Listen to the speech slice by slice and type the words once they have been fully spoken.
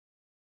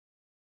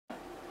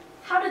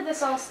How did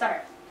this all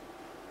start?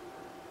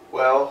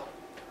 Well,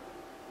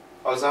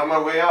 I was on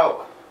my way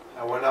out.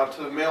 I went out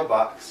to the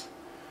mailbox.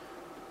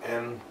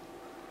 And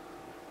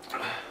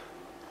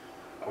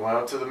I went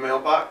out to the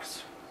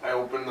mailbox. I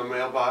opened the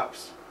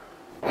mailbox.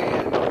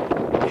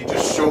 And he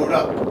just showed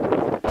up.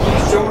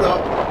 He showed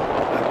up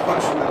and I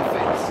punched him in the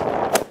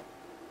face.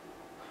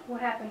 What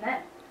happened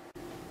then?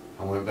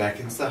 I went back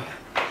inside.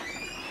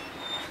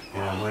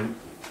 And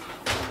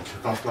I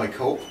took off my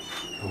coat.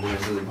 I went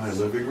into my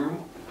living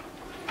room.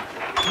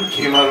 I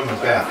came out of my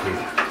bathroom.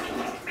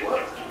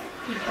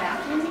 Your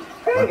bathroom?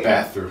 My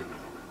bathroom.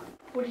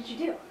 What did you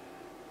do?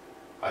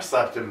 I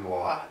slapped him a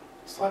lot.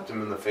 Slapped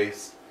him in the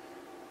face.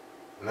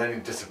 And then he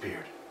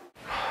disappeared.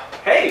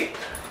 Hey!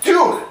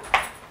 Dude!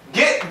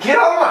 Get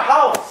out of my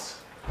house!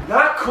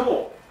 Not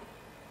cool.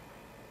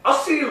 I'll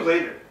see you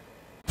later.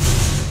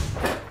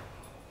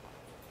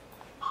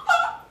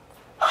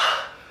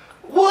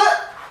 What?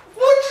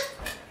 What?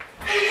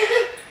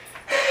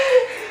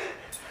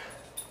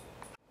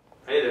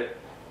 Hey there.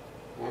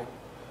 What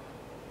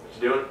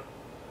you doing?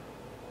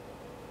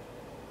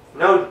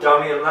 No,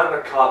 dummy, I'm not in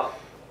a cup.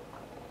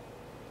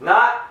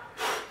 Not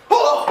in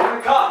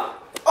a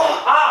cup.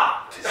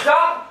 Ah!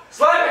 Stop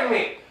slapping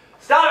me!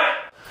 Stop it!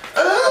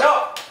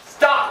 No!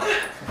 Stop!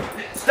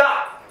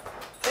 Stop!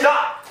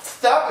 Stop!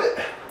 Stop it!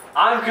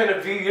 I'm gonna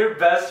be your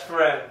best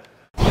friend.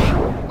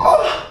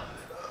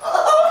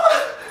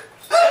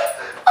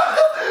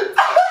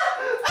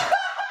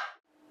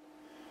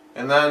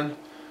 And then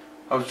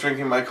I was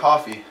drinking my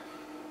coffee.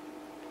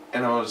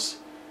 And I was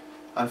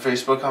on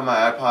Facebook on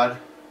my iPod.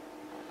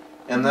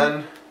 And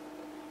then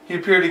he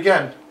appeared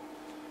again.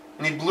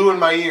 And he blew in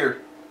my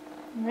ear.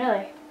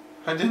 Really?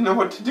 I didn't know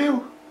what to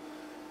do.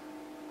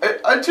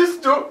 I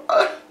just don't...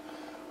 I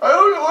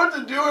don't know what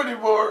to do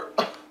anymore.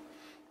 I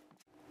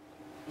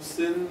was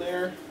sitting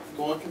there,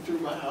 walking through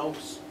my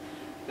house.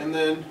 And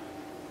then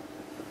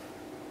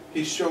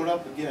he showed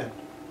up again.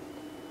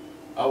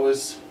 I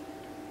was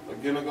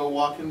gonna go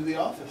walk into the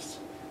office.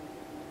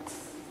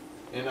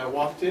 And I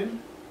walked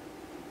in.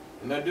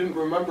 And I didn't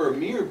remember a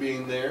mirror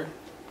being there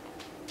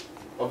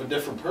of a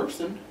different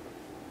person.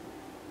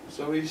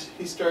 So he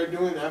started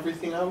doing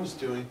everything I was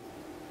doing.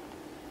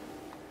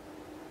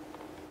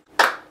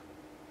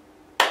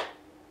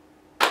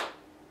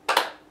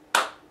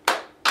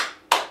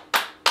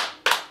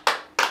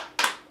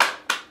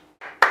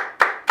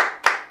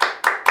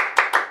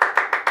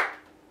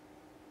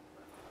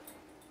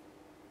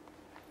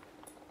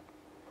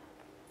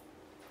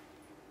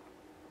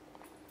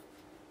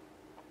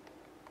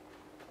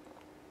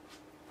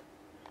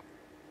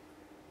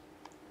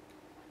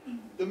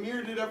 The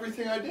mirror did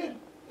everything I did.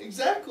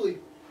 Exactly.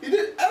 He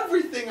did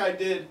everything I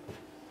did.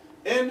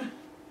 And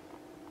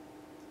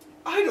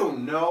I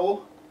don't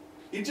know.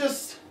 He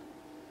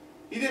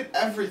did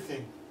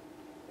everything.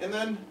 And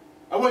then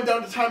I went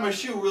down to tie my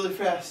shoe really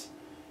fast.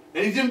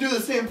 And he didn't do the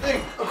same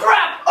thing. Oh,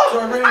 crap! So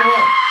I ran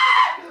away.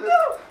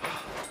 No.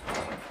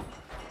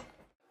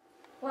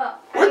 Well,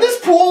 Where'd this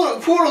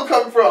poodle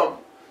come from?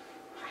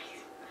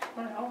 I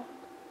don't know. I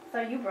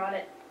thought you brought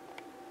it.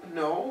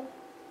 No.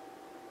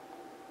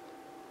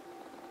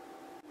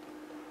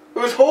 It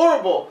was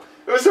horrible.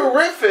 It was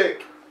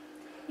horrific.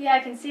 Yeah,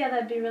 I can see how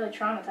that'd be really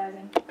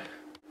traumatizing.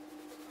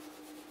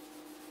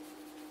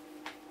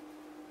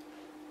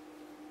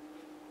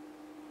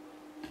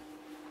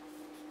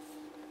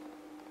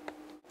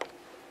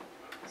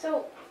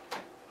 So,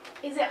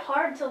 is it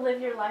hard to live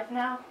your life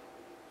now?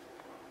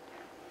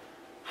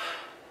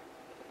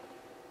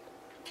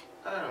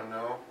 I don't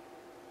know.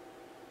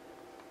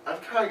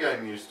 I've kind of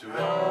gotten used to it.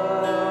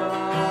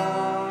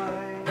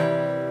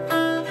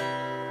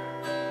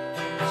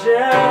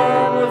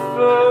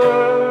 Jennifer,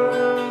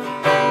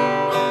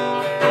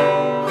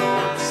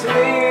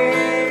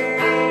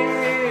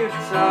 sleep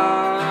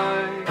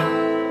tight,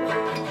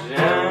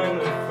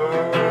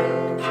 Jennifer.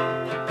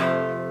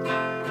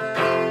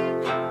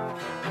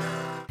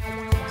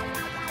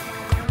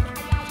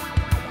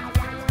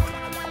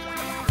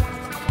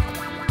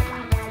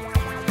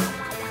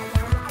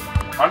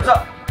 Arms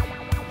up.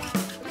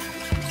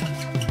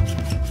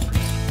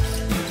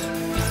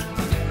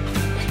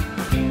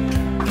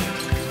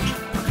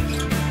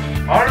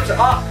 Arms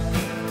up!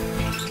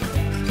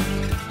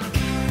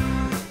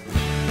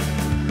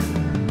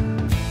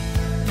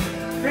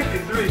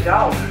 $53.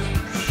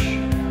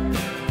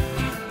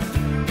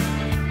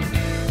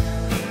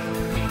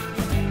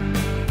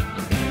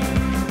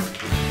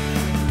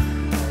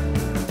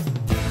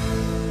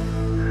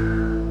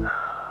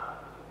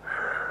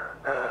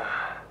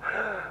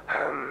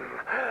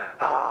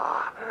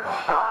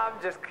 I'm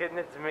just kidding,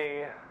 it's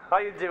me. How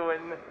you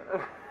doing?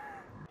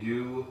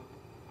 You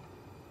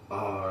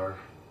are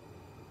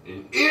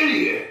an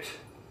idiot!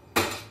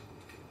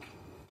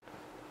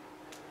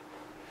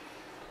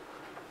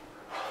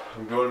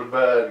 I'm going to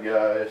bed,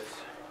 guys.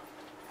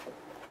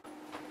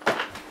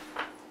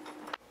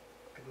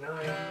 Good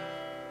night.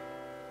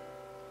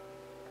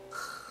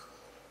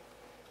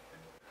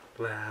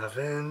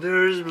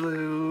 Lavender's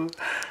blue,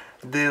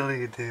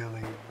 dilly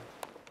dilly.